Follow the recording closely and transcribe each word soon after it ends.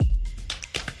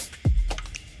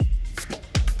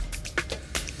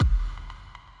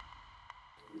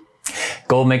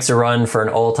Gold makes a run for an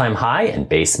all-time high and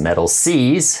base metal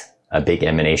sees a big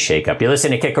M&A shakeup. You're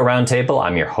listening to Kitco Roundtable.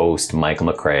 I'm your host, Michael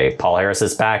McCrae. Paul Harris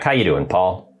is back. How you doing,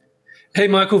 Paul? Hey,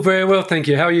 Michael. Very well, thank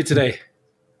you. How are you today?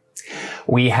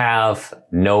 We have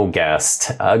no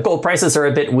guest. Gold prices are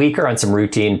a bit weaker on some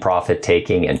routine profit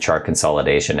taking and chart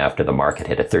consolidation after the market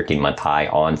hit a 13-month high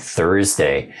on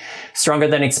Thursday. Stronger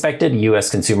than expected, U.S.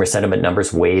 consumer sentiment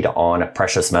numbers weighed on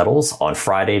precious metals. On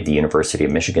Friday, the University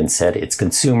of Michigan said its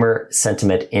consumer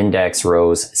sentiment index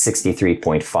rose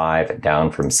 63.5,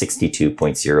 down from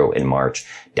 62.0 in March.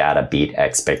 Data beat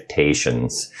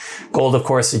expectations. Gold, of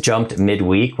course, jumped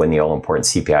midweek when the all-important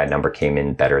CPI number came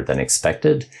in better than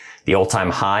expected. The all-time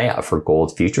high for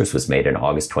gold futures was made in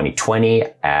August 2020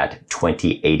 at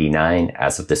 2089.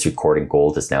 As of this recording,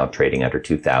 gold is now trading under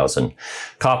 2,000.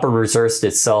 Copper reversed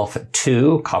itself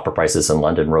too. Copper prices in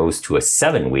London rose to a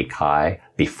 7-week high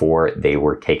before they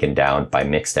were taken down by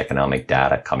mixed economic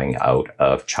data coming out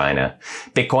of China.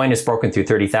 Bitcoin has broken through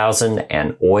 30,000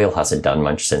 and oil hasn't done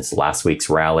much since last week's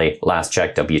rally. Last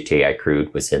check, WTI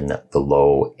crude was in the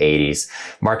low 80s.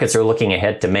 Markets are looking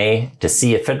ahead to May to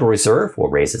see if Federal Reserve will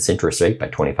raise its interest rate by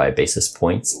 25 basis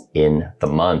points in the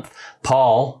month.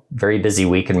 Paul, very busy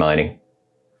week in mining.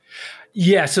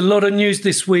 Yes, a lot of news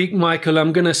this week, Michael.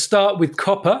 I'm going to start with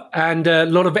copper and a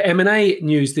lot of M&A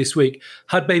news this week.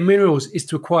 Hudbay Minerals is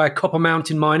to acquire Copper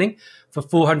Mountain Mining for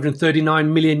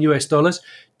 $439 million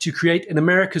to create an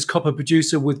America's copper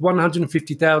producer with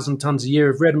 150,000 tons a year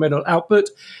of red metal output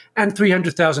and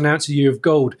 300,000 ounces a year of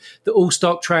gold. The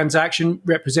all-stock transaction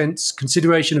represents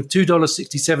consideration of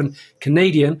 $2.67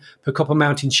 Canadian per Copper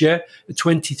Mountain share, a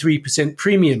 23%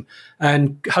 premium.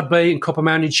 And Hudbay and Copper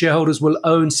Mountain shareholders will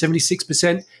own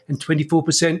 76% and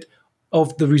 24%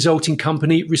 of the resulting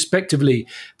company, respectively.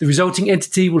 The resulting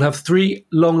entity will have 3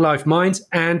 long-life mines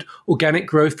and organic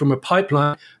growth from a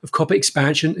pipeline of copper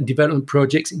expansion and development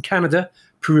projects in Canada,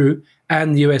 Peru,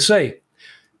 and the USA.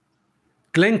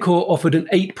 Glencore offered an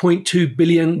 $8.2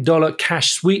 billion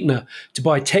cash sweetener to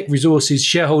buy Teck Resources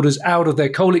shareholders out of their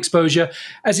coal exposure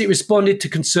as it responded to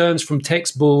concerns from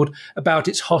Teck's board about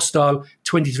its hostile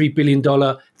 $23 billion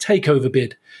takeover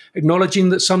bid. Acknowledging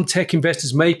that some Teck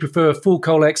investors may prefer a full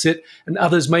coal exit and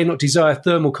others may not desire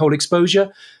thermal coal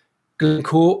exposure,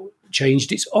 Glencore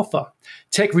changed its offer.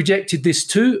 Teck rejected this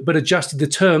too, but adjusted the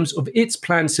terms of its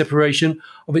planned separation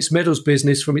of its metals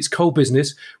business from its coal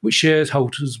business, which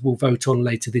shareholders will vote on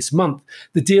later this month.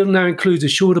 The deal now includes a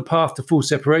shorter path to full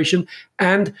separation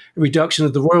and a reduction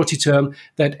of the royalty term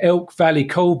that Elk Valley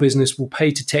coal business will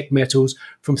pay to Teck Metals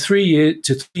from 3 years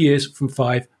to 3 years from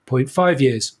 5.5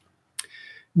 years.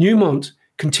 Newmont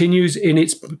continues in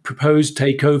its proposed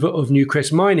takeover of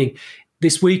Newcrest Mining.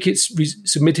 This week, it's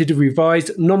submitted a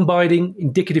revised, non-binding,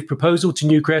 indicative proposal to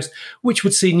Newcrest, which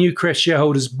would see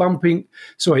Newmont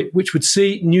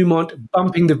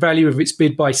bumping the value of its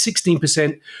bid by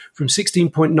 16% from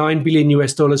 $16.9 billion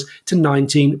to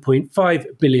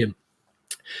 $19.5 billion.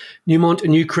 Newmont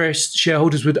and Newcrest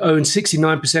shareholders would own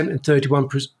 69% and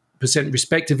 31%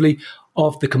 respectively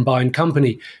of the combined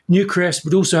company. Newcrest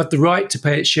would also have the right to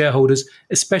pay its shareholders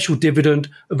a special dividend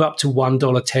of up to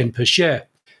 $1.10 per share.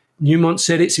 Newmont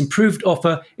said its improved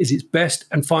offer is its best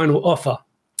and final offer,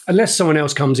 unless someone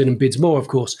else comes in and bids more, of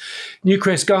course.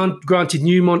 Newcrest granted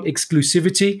Newmont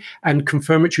exclusivity and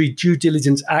confirmatory due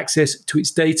diligence access to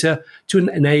its data to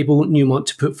enable Newmont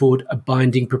to put forward a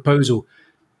binding proposal.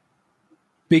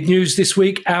 Big news this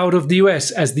week out of the US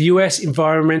as the US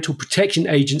Environmental Protection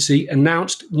Agency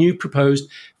announced new proposed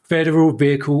federal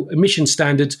vehicle emission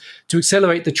standards to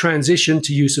accelerate the transition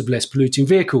to use of less polluting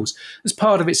vehicles as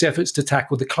part of its efforts to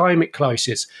tackle the climate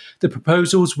crisis. The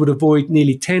proposals would avoid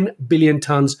nearly 10 billion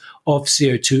tons of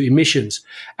CO2 emissions,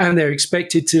 and they're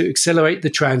expected to accelerate the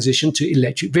transition to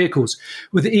electric vehicles,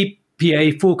 with the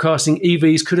EPA forecasting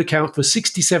EVs could account for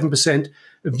 67%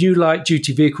 of new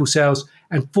light-duty vehicle sales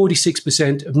and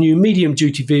 46% of new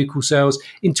medium-duty vehicle sales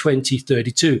in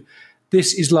 2032.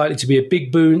 This is likely to be a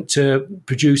big boon to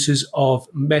producers of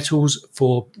metals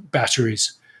for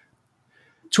batteries.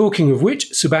 Talking of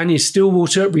which,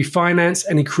 Sibanye-Stillwater refinanced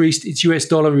and increased its US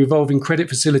dollar revolving credit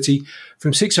facility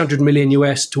from $600 million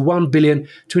US to $1 billion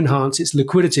to enhance its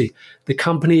liquidity. The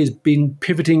company has been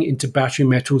pivoting into battery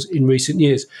metals in recent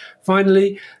years.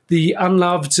 Finally, the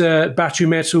unloved battery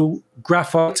metal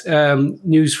graphite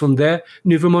news from there.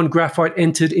 Nuvamon Graphite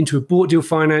entered into a bought deal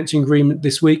financing agreement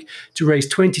this week to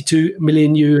raise $22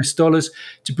 million US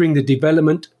to bring the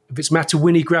development of its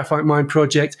Matawini graphite mine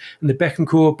project and the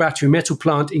Bécancour battery metal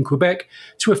plant in Quebec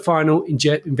to a final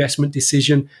investment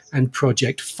decision and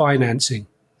project financing.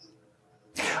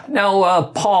 Now,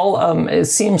 Paul, it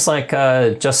seems like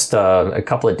just a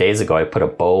couple of days ago, I put a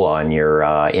bow on your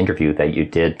interview that you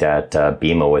did at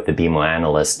BMO with the BMO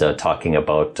analyst talking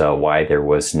about why there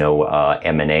was no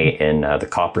M&A in the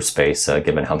copper space,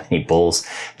 given how many bulls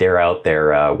they're out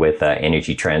there with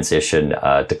energy transition,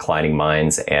 declining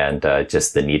mines, and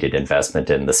just the needed investment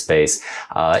in the space.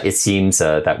 It seems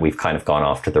that we've kind of gone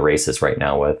off to the races right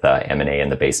now with M&A in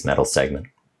the base metal segment.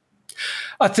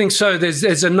 I think so.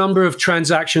 There's a number of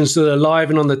transactions that are live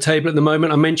and on the table at the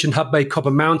moment. I mentioned Hudbay Copper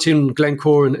Mountain,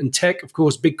 Glencore and Teck, of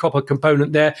course, big copper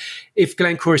component there. If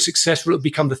Glencore is successful, it'll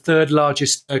become the third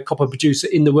largest copper producer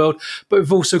in the world. But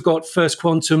we've also got First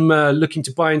Quantum looking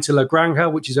to buy into La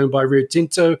Granja, which is owned by Rio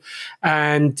Tinto,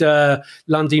 and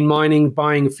Lundin Mining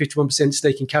buying a 51%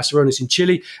 stake in Caserones in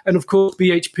Chile. And of course,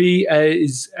 BHP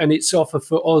and its offer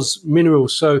for Oz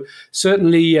Minerals. So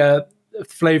certainly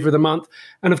flavor of the month.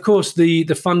 And of course, the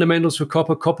fundamentals for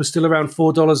copper still around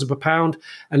 $4 per pound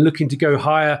and looking to go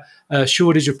higher.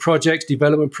 Shortage of projects,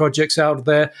 development projects out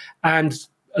there, and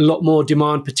a lot more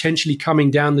demand potentially coming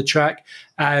down the track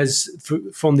as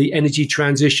from the energy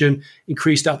transition,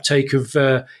 increased uptake of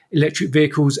electric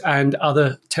vehicles and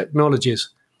other technologies.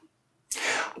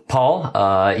 Paul,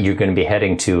 you're going to be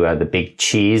heading to the big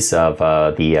cheese of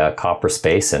the copper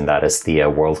space, and that is the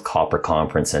World Copper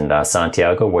Conference in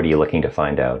Santiago. What are you looking to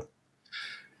find out?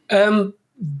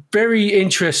 Very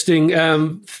interesting.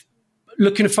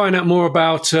 Looking to find out more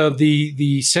about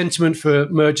the sentiment for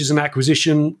mergers and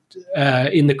acquisition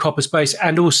in the copper space,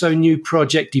 and also new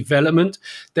project development.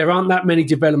 There aren't that many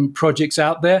development projects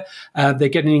out there. They're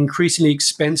getting increasingly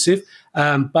expensive.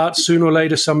 But sooner or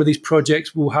later, some of these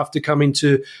projects will have to come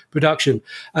into production.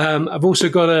 I've also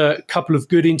got a couple of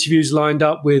good interviews lined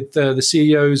up with the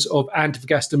CEOs of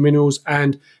Antofagasta Minerals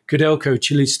and Codelco,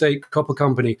 Chile's state copper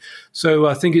company. So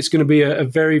I think it's going to be a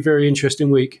very, very interesting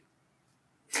week.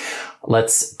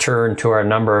 Let's turn to our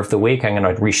number of the week. I'm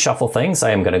going to reshuffle things. I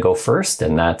am going to go first,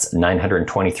 and that's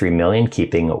 923 million,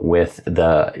 keeping with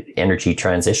the energy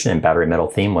transition and battery metal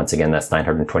theme. Once again, that's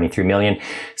 923 million.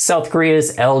 South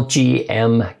Korea's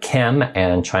LGM Chem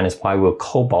and China's Huayou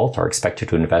Cobalt are expected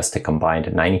to invest a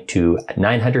combined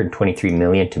 923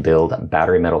 million to build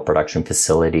battery metal production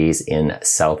facilities in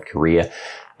South Korea.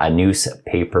 A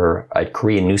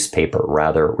Korean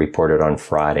newspaper reported on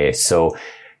Friday. So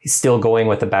he's still going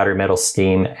with the battery metal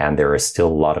steam, and there is still a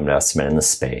lot of investment in the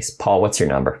space. Paul, what's your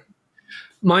number?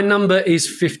 My number is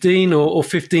 15 or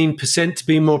 15% to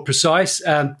be more precise.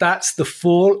 That's the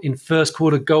fall in first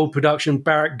quarter gold production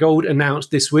Barrick Gold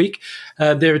announced this week.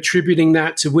 They're attributing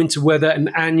that to winter weather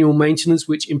and annual maintenance,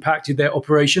 which impacted their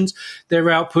operations. Their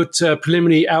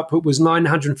preliminary output was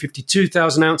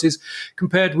 952,000 ounces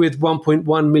compared with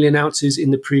 1.1 million ounces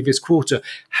in the previous quarter.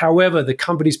 However, the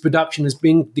company's production has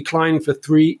been declining for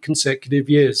 3 consecutive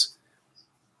years.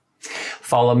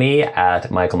 Follow me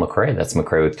at Michael McCrae. That's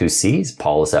McCrae with 2 C's.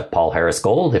 Paul is at Paul Harris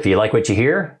Gold. If you like what you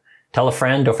hear, tell a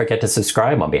friend. Don't forget to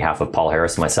subscribe. On behalf of Paul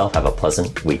Harris and myself, have a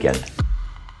pleasant weekend.